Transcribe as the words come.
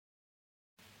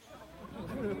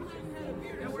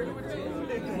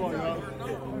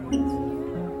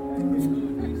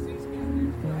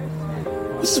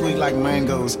Sweet like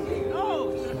mangoes.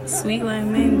 Sweet like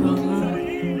mango, huh?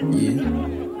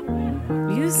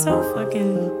 Yeah. You so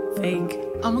fucking fake.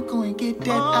 I'ma go and get that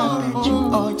out that you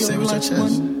are your Say with your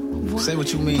chest. Say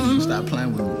what you mean. Stop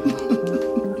playing with me.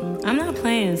 I'm not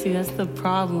playing. See, that's the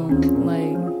problem.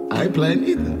 Like, I ain't playing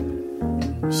either.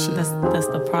 Shit. that's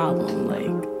the problem.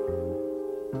 Like,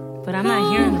 but I'm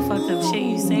not hearing the fucked up shit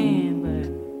you saying. But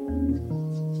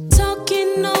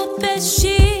talking all that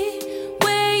shit,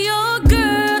 where your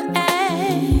girl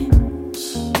at?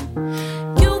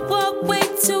 You are way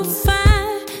too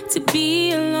fine to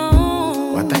be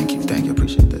alone. Well, thank you,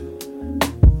 appreciate that.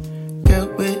 Girl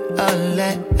with all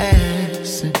that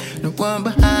ass and the one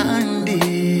behind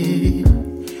it.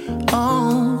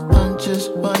 Oh, I'm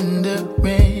just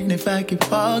wondering if I could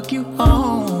walk you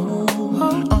home.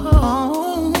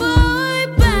 Bye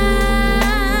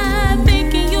bye,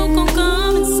 thinking you gon'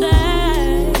 come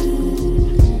inside.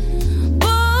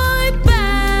 Bye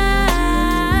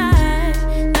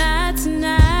bye, not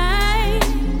tonight.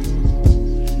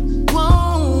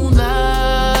 Won't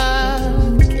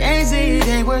lie, can't say it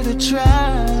ain't worth a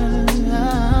try.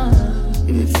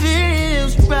 If it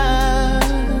feels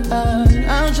right,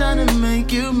 I'm tryna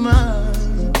make you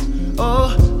mine.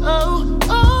 Oh.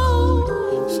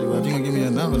 So if you gonna give me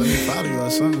a number, let me follow you or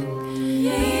something. I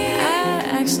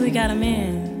actually got a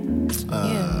man.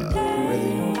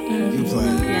 Really? You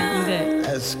playing? Yeah, I'm good.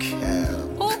 That's cap.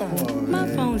 Come on, My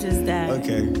man. phone just died.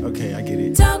 Okay, I get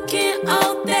it. Talking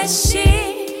all that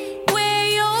shit, where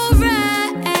you're at?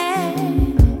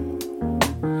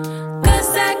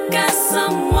 'Cause I got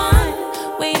someone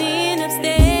waiting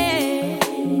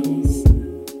upstairs.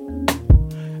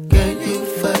 Girl, you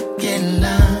fucking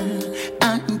lying. I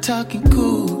ain't talking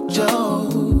cool, Joe.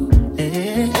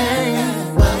 Hey,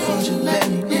 why won't you let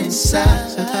me inside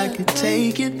so I could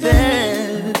take you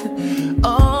there?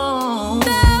 Oh,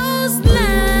 Those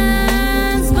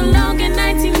lines belong in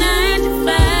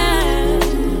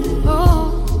 1995.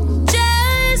 oh,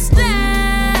 Just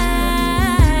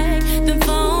like the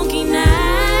funky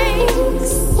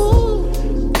nights. ooh.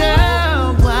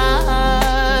 Girl,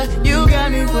 why you got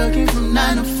me working from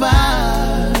 9 to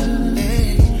 5?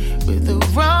 Hey, with the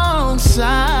wrong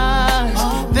size.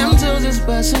 Them toes is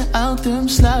busting out them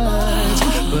slides.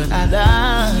 But I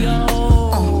lied. Yo,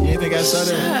 You ain't think I saw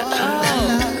that?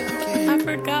 I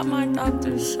forgot my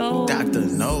doctor's show. Doctor,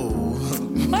 no.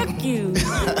 Fuck you.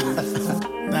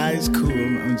 Nah, it's cool.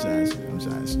 I'm joshing.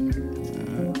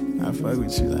 I fuck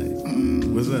with you. Like,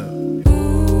 what's up?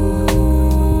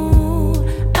 Ooh,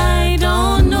 I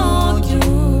don't know you.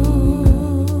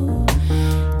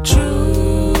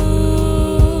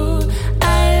 True, I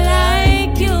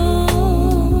like you.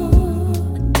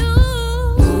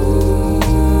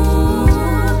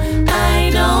 Ooh, I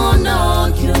don't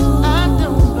know you. I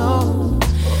don't know.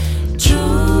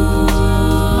 True,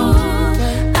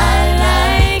 I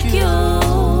like you.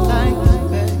 Like,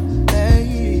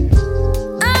 baby,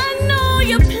 I know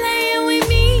you're playing with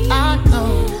me. I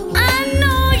know. I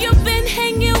know you've been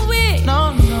hanging with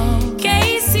No.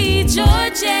 Casey,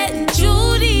 Georgette, and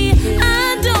Judy.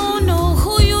 I don't know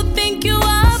who you think you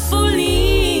are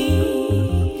fooling.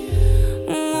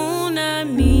 Ooh, not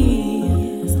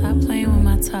me. Stop playing with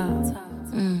my top.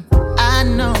 I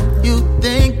know you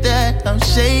think that I'm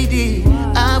shady.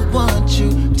 I want you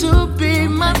to be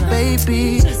my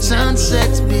baby.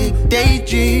 Sunsets, big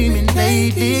daydreaming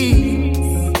lady.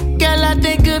 Girl, I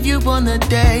think of you on the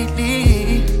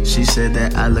daily. She said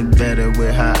that I look better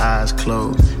with her eyes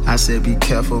closed. I said be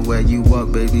careful where you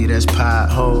walk, baby, that's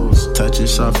potholes. Touch it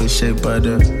soft as shea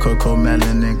butter, cocoa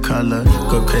melon in color.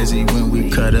 Go crazy when we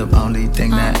cut up, only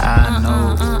thing that I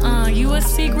know. You a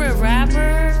secret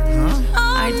rapper? Huh?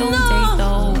 I don't date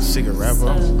those. Secret rapper?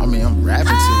 I mean, I'm rapping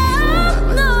to you.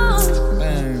 No.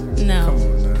 Man, No. come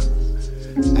on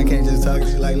now. I can't just talk to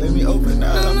you like, let me open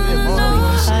up. I'm being vulnerable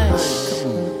and shit.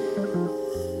 Like,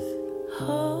 come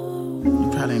on. You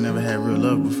probably ain't never had real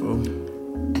love before.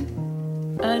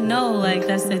 No, like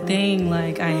that's the thing.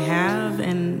 Like I have,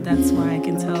 and that's why I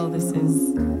can tell this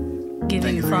is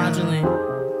giving fraudulent.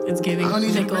 It's giving I don't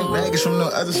need to fickle. bring baggage from no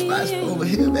other spots over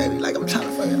here, baby. Like, I'm trying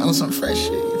to fucking on some fresh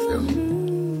shit, you feel me?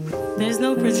 There's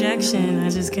no projection. I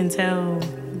just can tell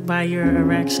by your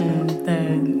erection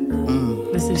that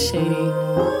this is shady.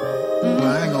 Well, I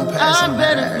ain't gonna pass on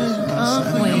that ass. You know what I'm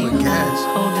saying? Wait. I'm with gas.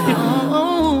 Hold it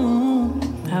on.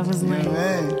 That was lame.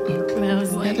 Man. That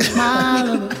was lame.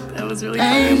 That was really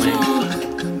fucking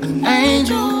lame.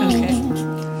 Angel, Okay.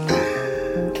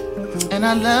 and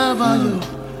I love all your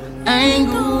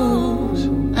angles.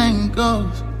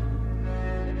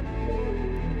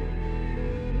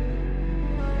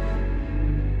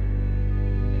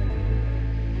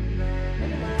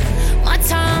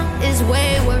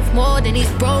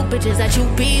 broke bitches that you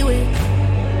be with.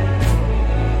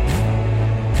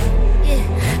 Yeah,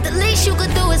 the least you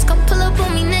could do is come pull up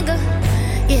on me, nigga.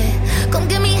 Yeah, come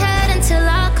give me head until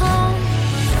I come.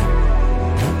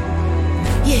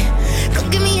 Yeah,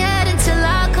 come give me head until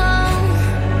I come.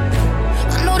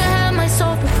 I know that head might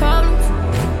solve the problems.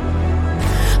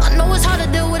 I know it's hard to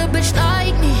deal with a bitch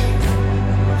like me.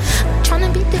 I'm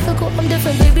tryna be difficult, I'm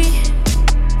different, baby.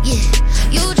 Yeah,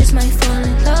 you just might fall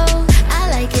in love. I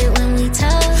like it when we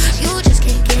talk. You just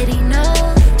can't get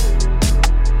enough.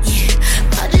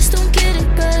 Yeah, I just don't get it,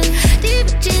 babe. These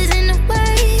bitches in the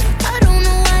way. I don't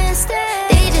know why I stay.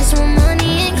 They just want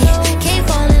money and clothes. Can't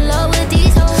fall in love with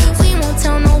these hoes. We won't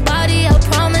tell nobody. I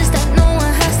promise that no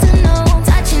one has to know.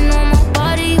 Touching on my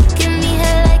body, you give me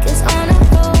head like it's on a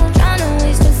roll. Tryna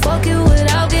waste to fuck you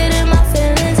without getting my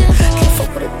feelings involved. Can't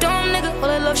fuck with a dumb nigga. All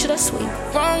that love shit I sweet.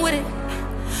 Wrong with it.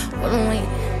 Hold on, wait.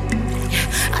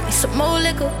 I need some more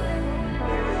liquor.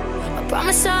 I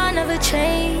promise I never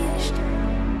changed.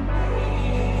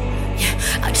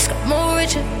 Yeah, I just got more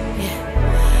richer.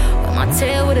 Yeah, with my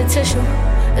tail with a tissue.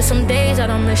 There's some days I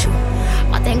don't miss you.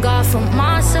 I thank God for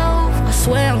myself. I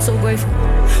swear I'm so grateful.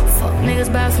 Fuck niggas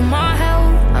bad for my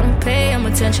health. I don't pay them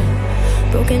attention.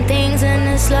 Broken things in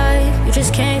this life, you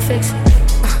just can't fix it.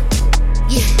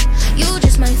 Yeah, you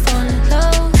just might fall in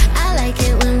love. I like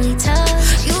it when we talk.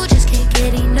 You just can't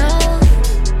get enough.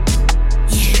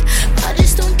 Yeah, I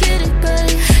just don't get it,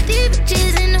 babe. These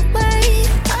bitches in the way.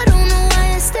 I don't know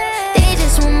why I stay. They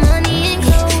just want money and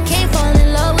clothes. Can't fall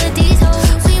in love with these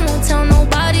hoes. We won't tell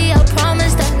nobody. I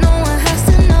promise that no one has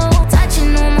to know.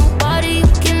 Touching on my body, you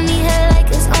give me head like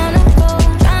it's on a roll.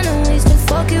 Tryna waste to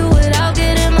fuck you without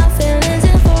getting my feelings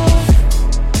involved.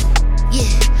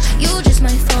 Yeah, you just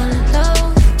might fall in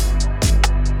love.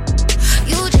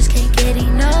 You just can't get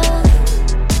enough.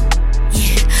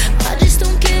 Yeah, I just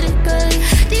don't get it, babe.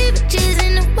 These bitches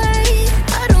in the way.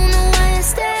 I don't know why I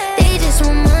stay. They just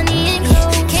want money and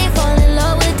clothes. Can't fall in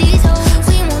love with these hoes.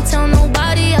 We won't tell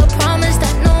nobody. I promise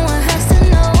that no one has to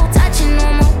know. Touching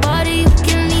on my body, you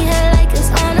give me head like it's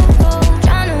on a roll.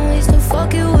 Tryna waste to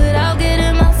fuck you without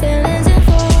getting my feelings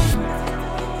involved.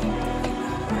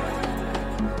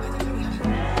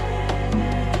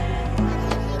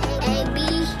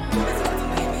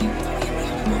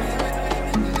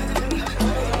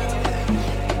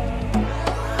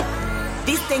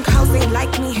 These think hoes ain't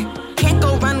like me. Can't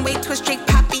go runway to a straight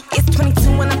poppy. It's 22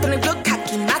 and I'm feeling real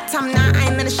cocky. My time now, I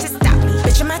ain't letting shit stop me.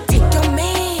 Bitch, I might take your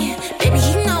man. Baby,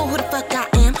 he know who the fuck I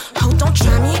am. Ho, don't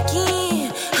try me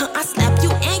again. Huh, I slap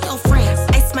you and your friends.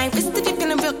 Ice my wrist if you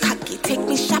feeling real cocky. Take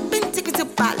me shopping, take it to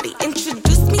Bali.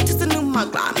 Introduce me to the new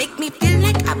mugger. Make me feel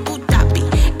like Abu Dhabi.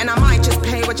 And I might just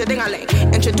pay what you ding-a-ling.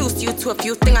 Introduce you to a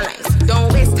few thing-a-lings.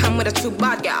 Don't waste time with a true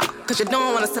bad girl, cause you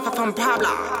don't wanna suffer from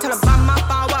problems. Tell her buy my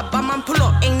power, buy my pull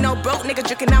up. Ain't no broke nigga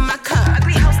drinking out my cup.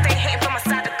 Ugly hoes stay hating from my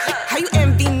side of the cup. How you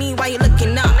envy me while you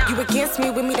looking up? You against me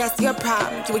with me, that's your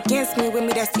problem. You against me with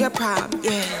me, that's your problem.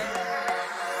 Yeah.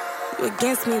 You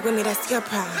against me with me, that's your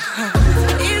problem. Huh.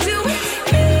 Is you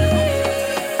with me?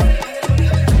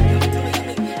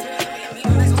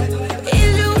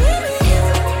 Is you with me?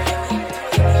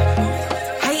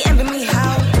 How you envy me?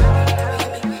 How?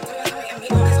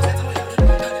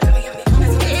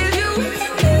 Is you with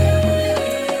me?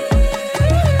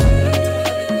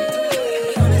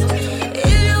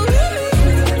 Is you with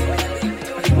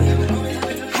me?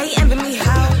 How you envy me?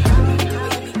 How?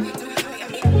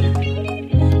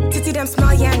 Titty them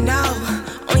small, yeah, I know.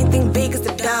 Only thing big is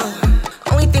the dough.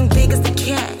 Only thing big is the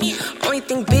cat. Only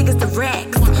thing big is the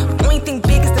racks. Only thing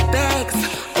big is the bags.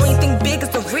 Only thing big is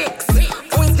the ricks.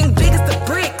 Only thing big is the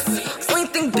bricks. Only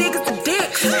thing big is the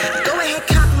dicks. Go ahead,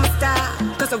 copy my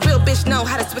style, cause a real bitch know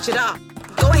how to switch it up.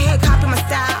 Go ahead, copy my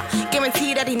style.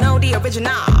 Guarantee that he know the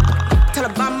original. Tell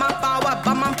her buy my power,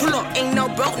 buy my pull up. Ain't no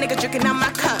broke nigga drinking out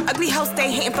my cup. Ugly hoes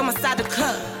stay hating from my side of the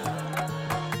club.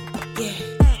 Yeah.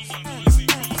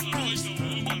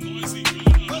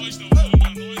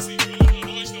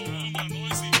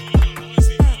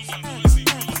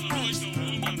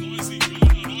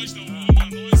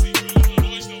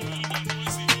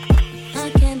 I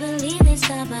can't believe they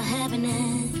stop our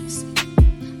happiness,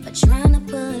 but trying to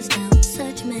pull us down with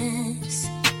such mess.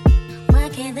 Why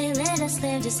can't they let us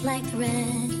live just like the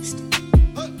rest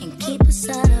and keep us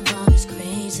out of all this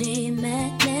crazy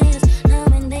madness? Now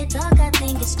when they talk, I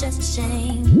think it's just a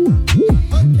shame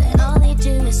that all they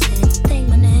do is say, think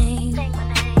my name,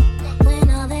 when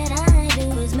all that I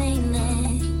do is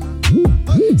mainland.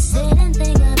 Sit and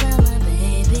think about my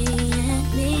baby and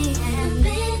me, and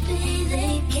baby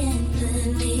they can't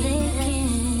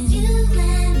believe you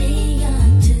let me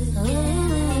on too.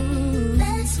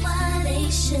 That's why they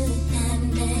should have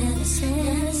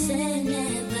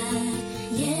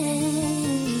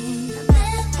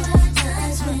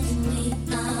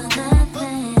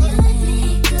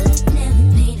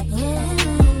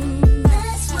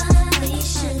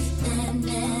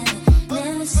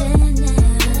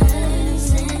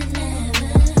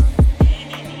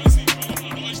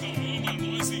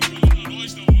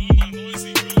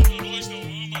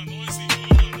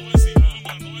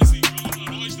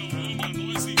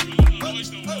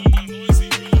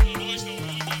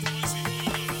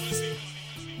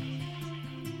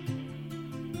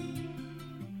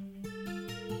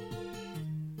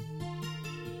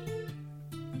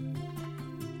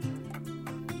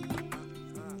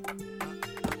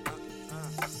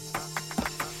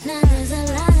Now there's a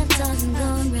lot of talking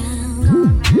going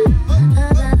round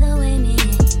about the way me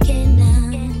getting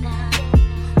down.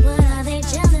 What are they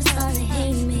jealous or they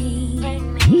hate me?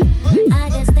 I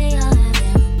guess they all have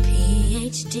their own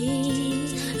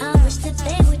PhDs. I wish that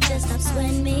they would just stop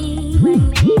sweating me.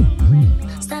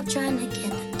 Stop trying to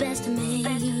get the best of me.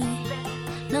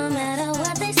 No matter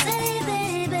what they say,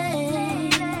 baby,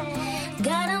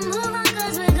 gotta move on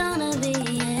 'cause we're gonna be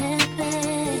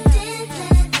epic. Didn't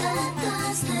let the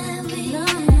thoughts that we know,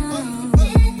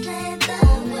 didn't let the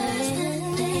words that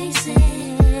they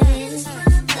say, it's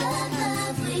from the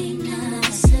love we know.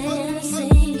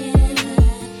 Sing it,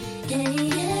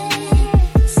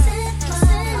 yeah. Set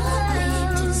what we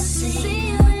to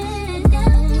see when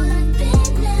that would be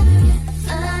never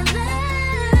a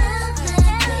love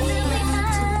that we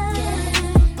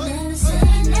together. Never say,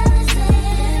 never say,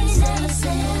 never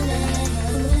say,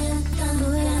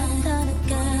 without a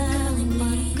girl in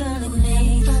me, thought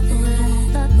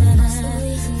that I was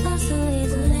so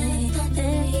easily.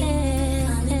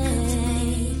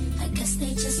 I guess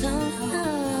they just don't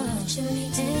know what you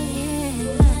need to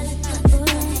hear.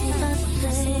 So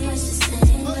much to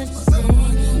say, what to say,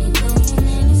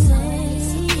 and you say,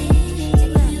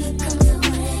 together comes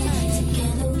away,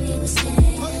 together we will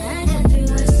stay. I got 3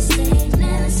 words to say,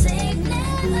 never say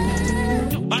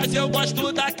never. Mas eu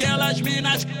gosto daquelas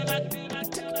minas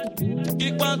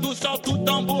que quando solta o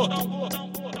tambor.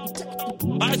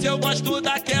 Mas eu gosto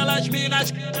daquelas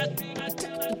minas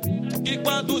que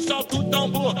quando solta o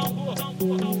tambor.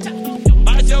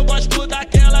 Mas eu gosto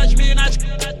daquelas minas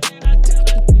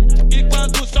que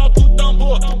quando solta o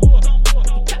tambor.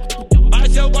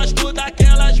 Mas eu gosto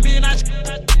daquelas minas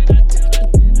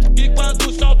que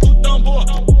quando solta o tambor.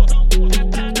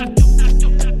 Mas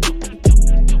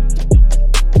eu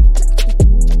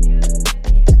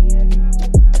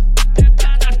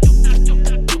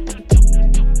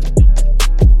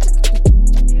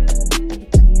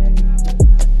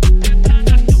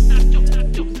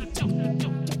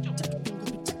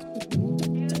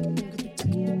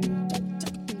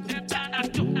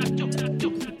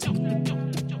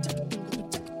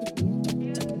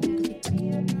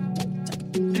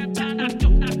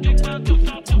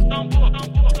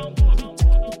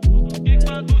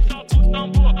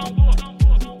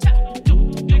gosto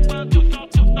daquelas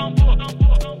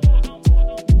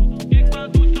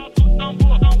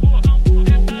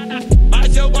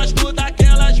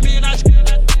minas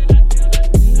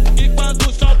que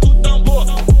quando solta o tambor.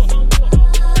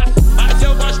 Mas eu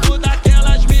gosto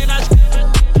daquelas minas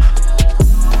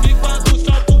que quando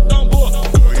solta o tambor.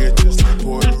 Girl, you're just like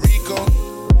Puerto Rico,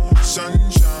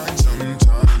 sunshine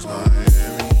sometimes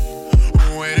Miami.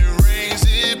 When it rains,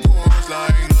 it pours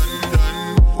like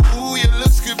London. Ooh, your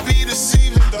looks could be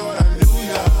deceiving, thought I knew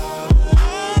ya.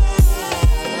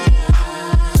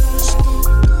 Just the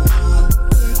door,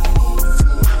 let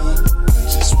overflow. I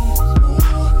just want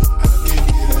more. I can't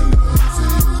get enough of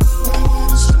you. But I let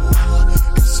it slow.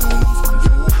 It's all over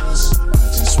yours. I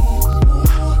just want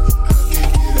more. I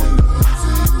can't get enough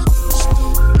of you. Just the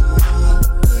door,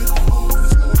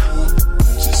 let overflow. I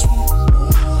just want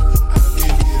more. I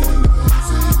can't get enough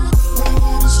of you. But I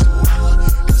let it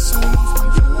slow. It's all over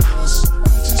yours. I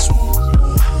just want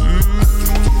more.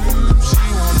 She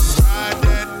wanna ride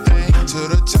that thing to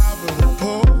the top of the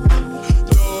pole.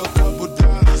 Throw a couple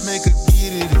dollars, make her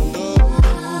get it in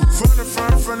love. From the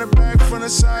front, from the back, from the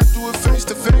side, do it face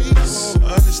to face.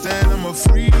 Understand I'm a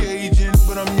free agent,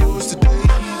 but I'm yours today.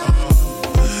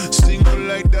 Single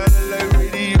like that, like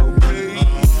radio play.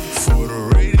 For the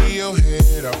radio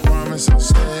head, I promise I'll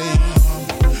stay.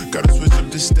 Gotta switch up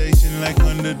the station like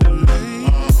under delay.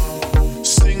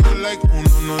 Single like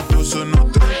uno, no dos, o no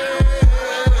tres.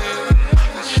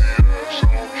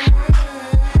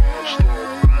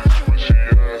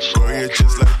 Girl, you're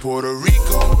just like Puerto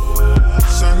Rico,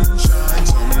 sunshine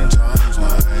sometimes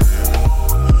Miami.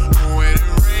 When it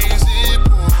rains, it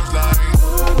pours like.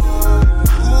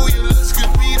 Ooh, your looks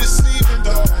could be deceiving,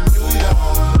 though I knew ya.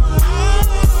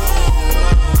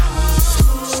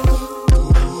 Just the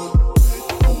door, let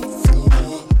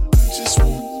overflow. I just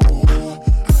want more.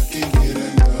 I can't get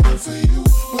enough of you.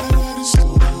 But I let it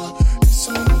slow. It's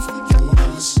all over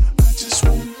yours. I just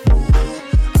want more.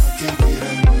 I can't get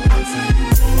enough of you.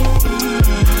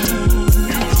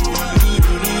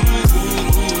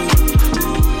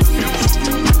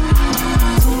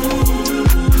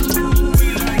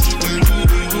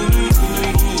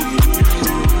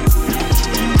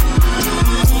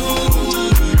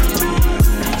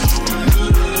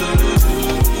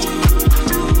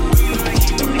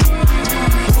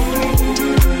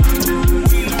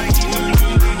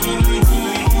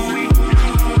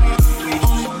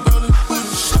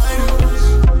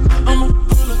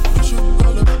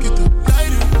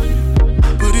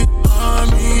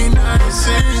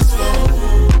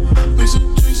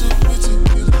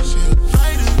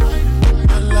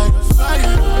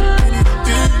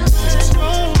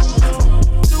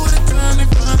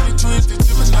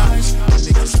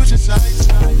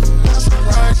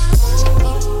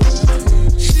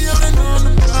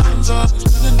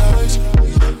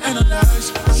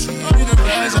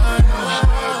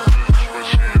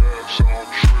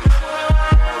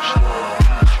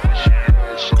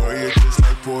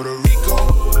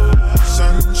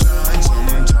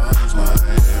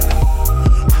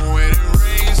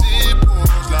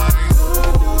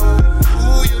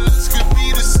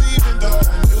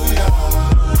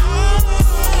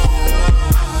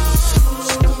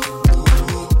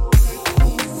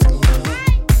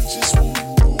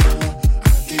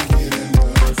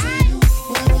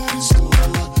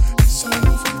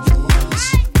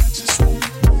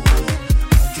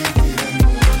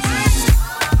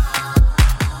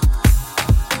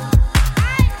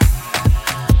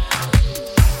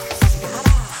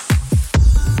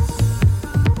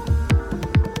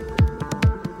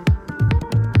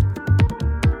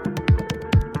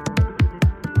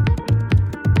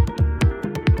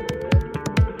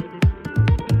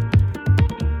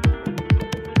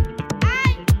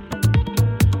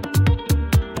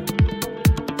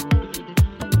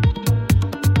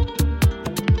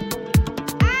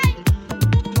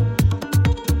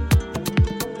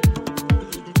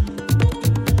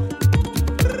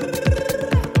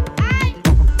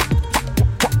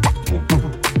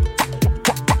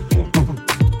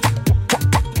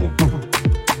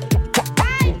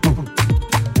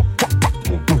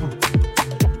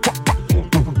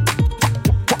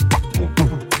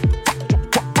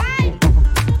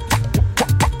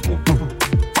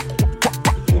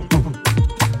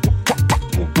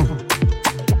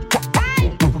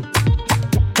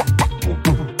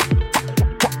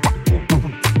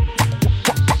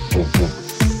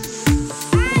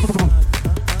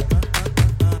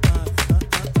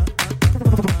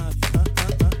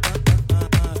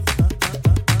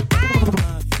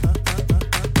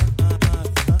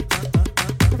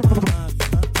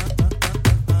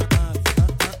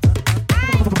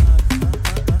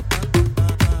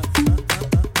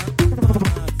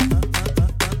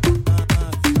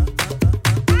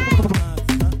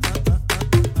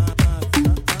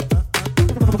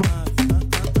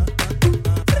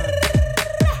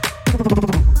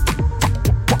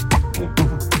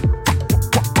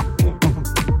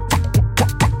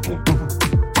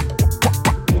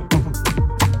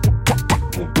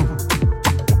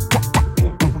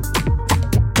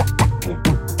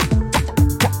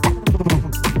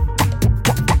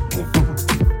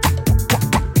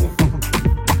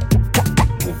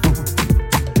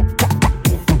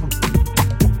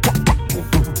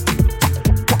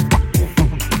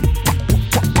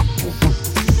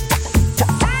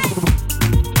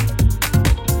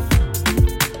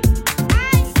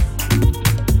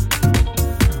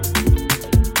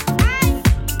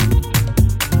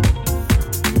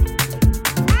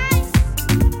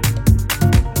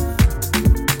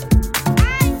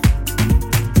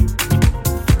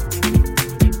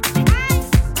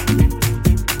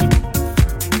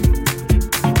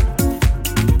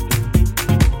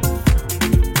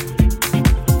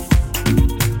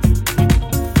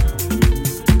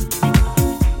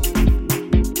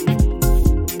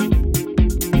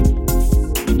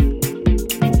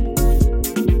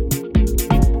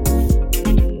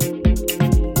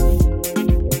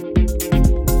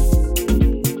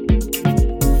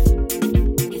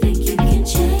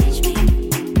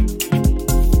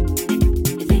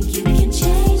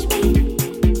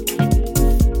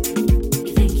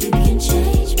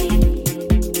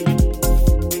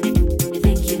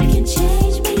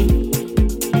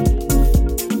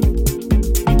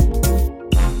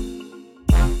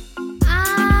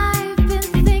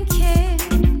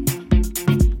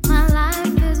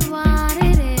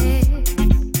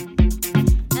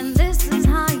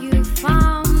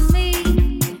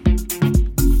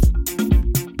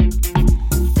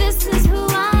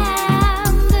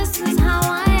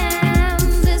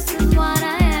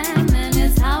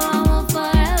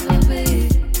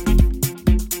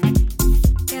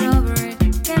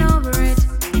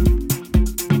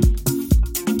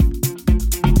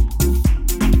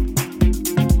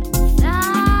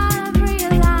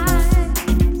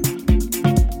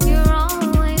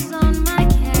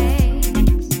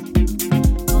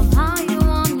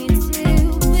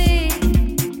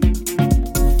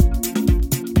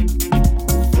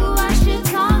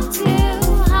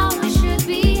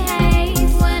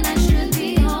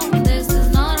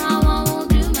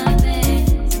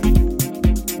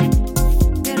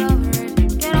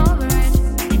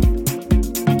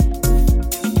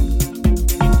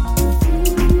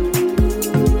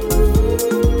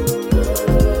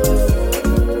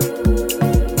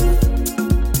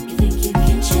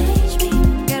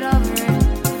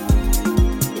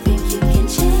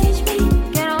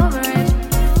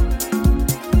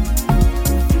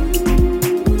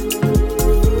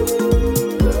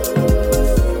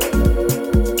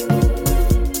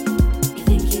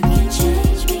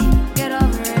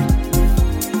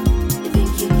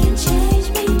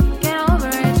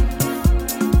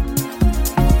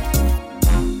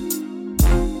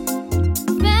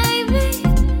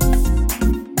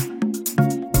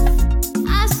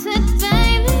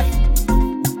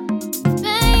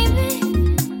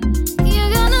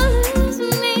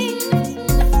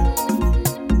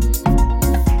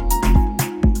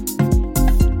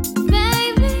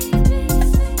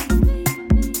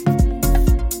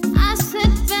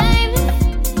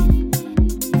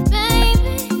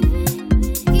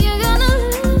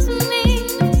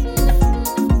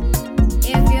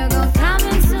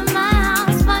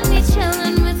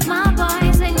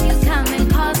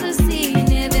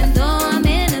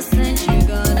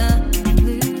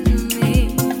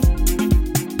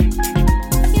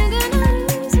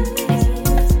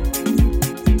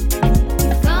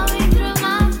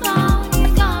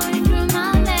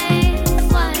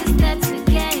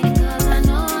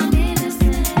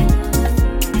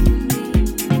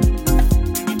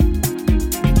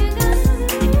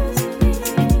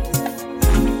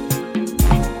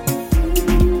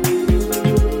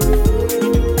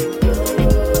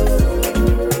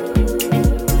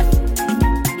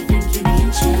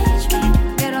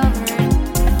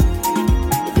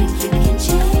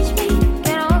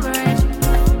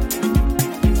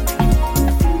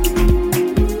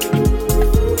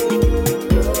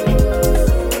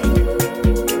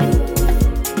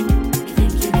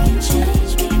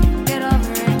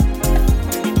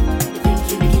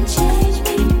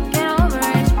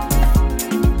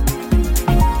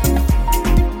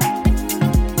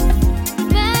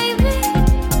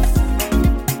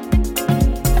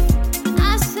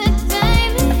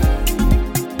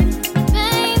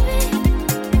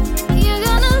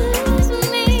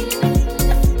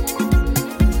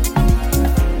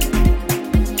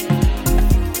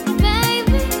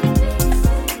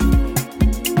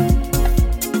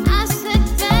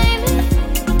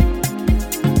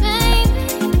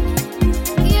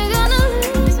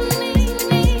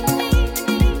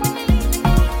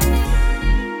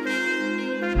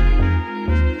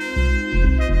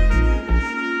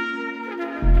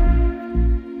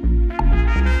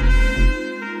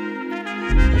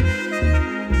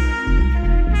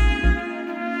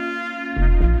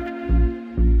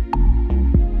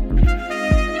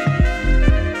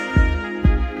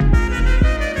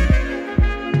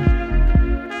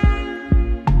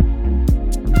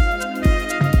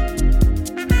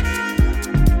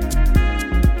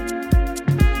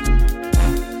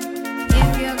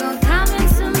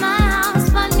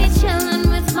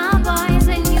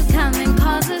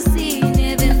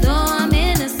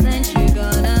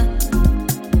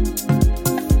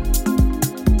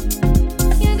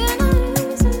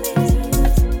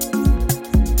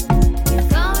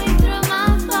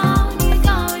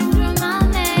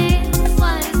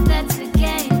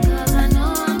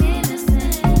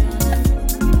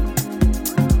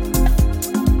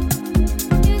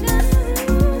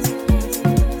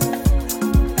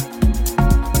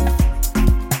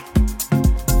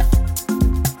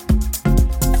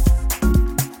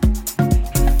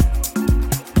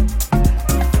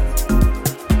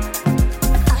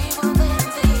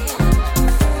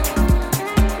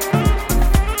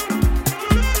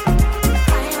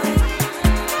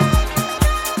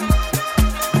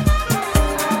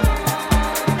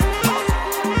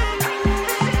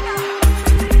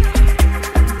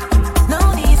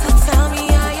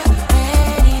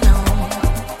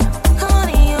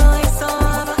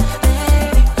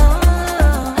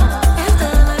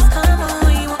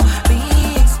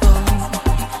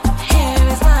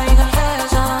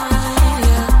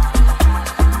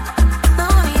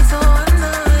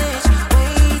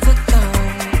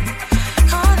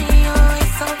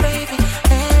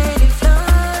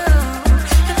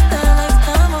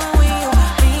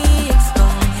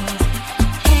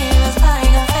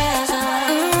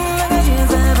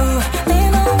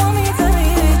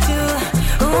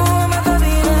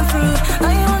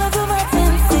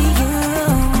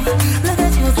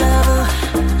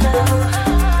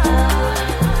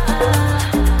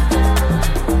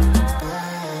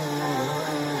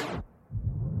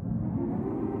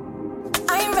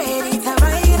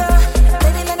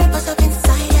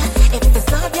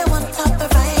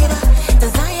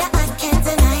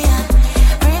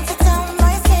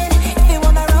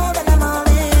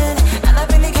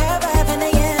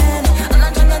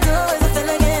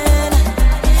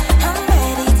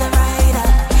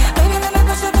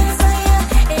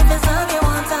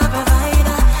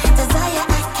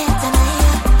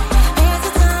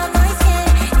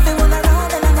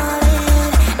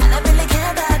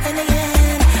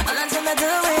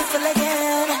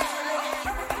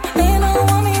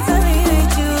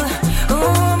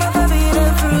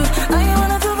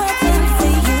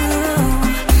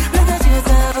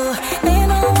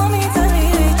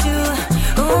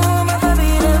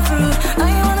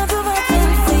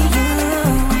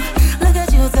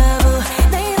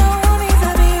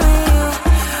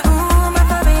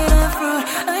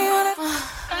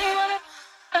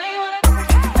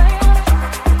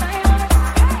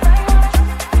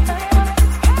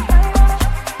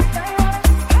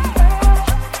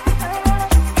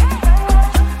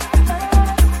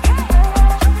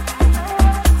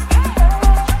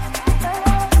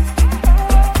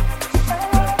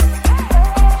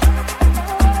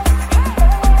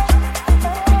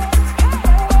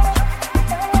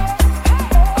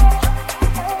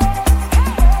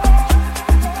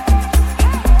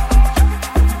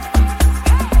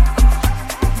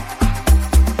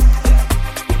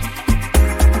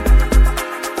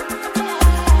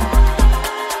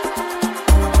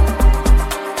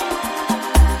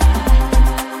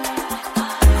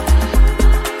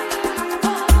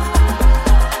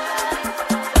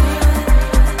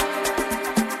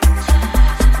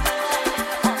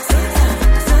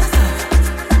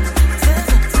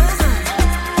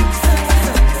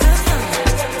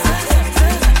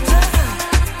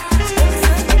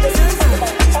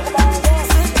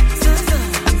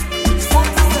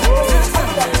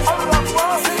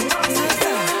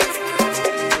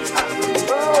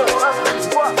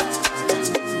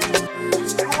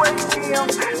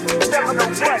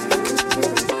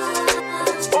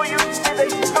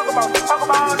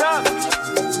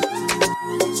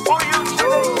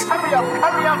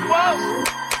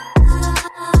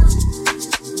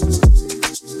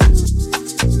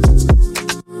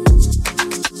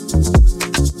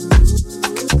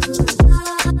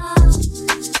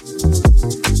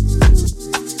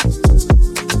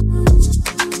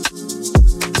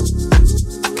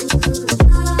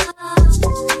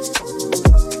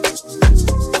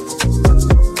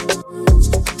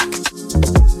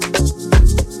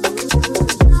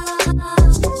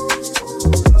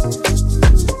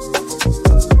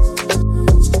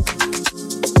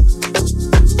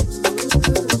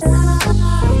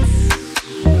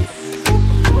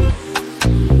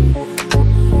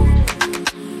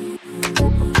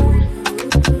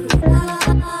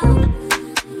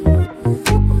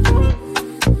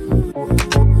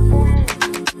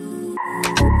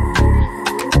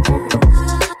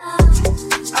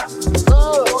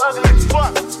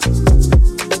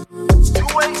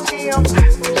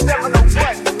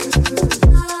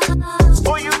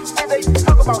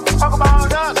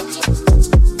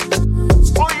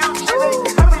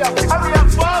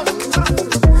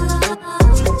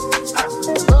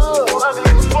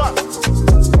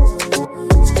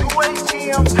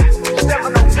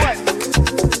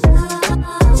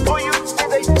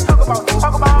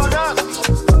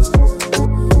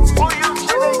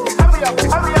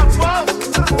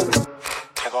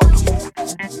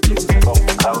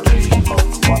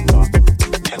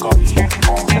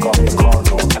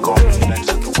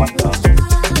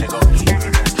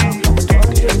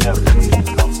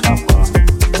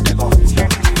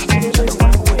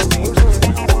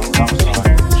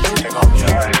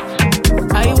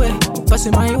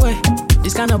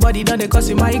 body done they cause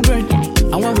you migraine.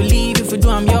 And when we leave, if you do,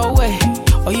 I'm your way.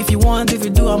 Or if you want, if you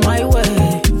do, I'm my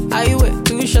way. I wait,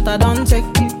 2 shot I don't take.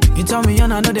 You tell me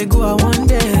and I know they go out one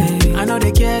day. I know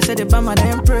they care, say they buy my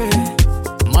damn pray.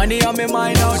 Money on me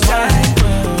mind outside.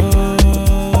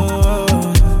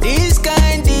 This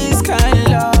kind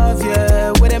love,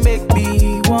 yeah, where they make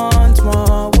me want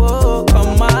more. Whoa,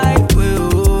 come my way.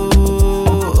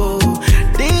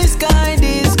 This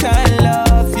kind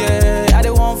love, yeah, I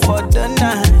don't want for the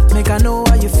night. Make I know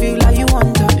how you feel, how you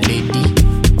want to. Lady,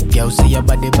 girl, say your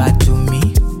body bad to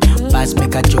me. Pass,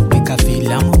 make a joke, make a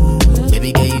feel I'm.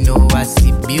 Baby girl, you know I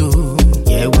see you.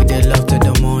 Yeah, with the love to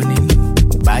the morning.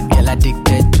 Bad girl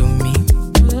addicted to me.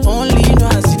 Only you know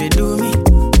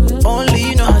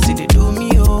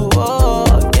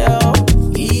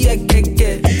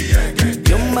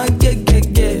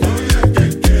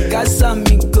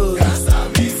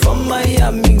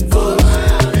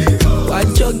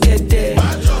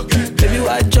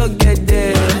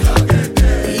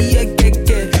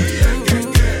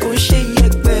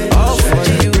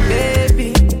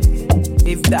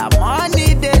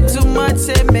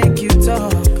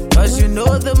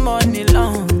money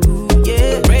long.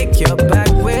 Yeah, break your back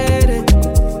with it.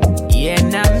 Yeah,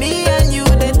 now me and you,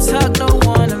 they talk, no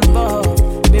one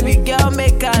involved. Baby girl,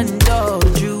 make I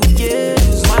indulge you. Yeah,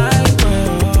 my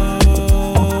world.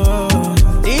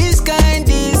 This kind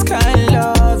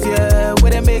love, yeah,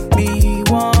 where they make me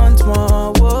want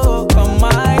more. Whoa, come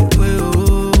my will.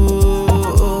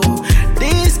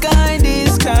 This kind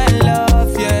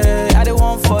love, yeah, I the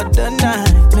want for the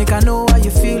night. Make I know how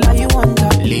you feel, how you want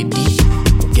that. Lady,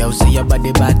 girl, say your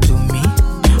body bad to me.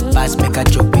 Pass, make a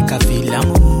joke, make a feel a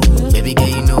move. Baby girl,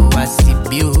 you know I see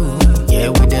you. Yeah,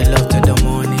 with the love to the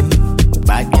morning.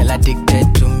 Bad girl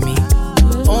addicted to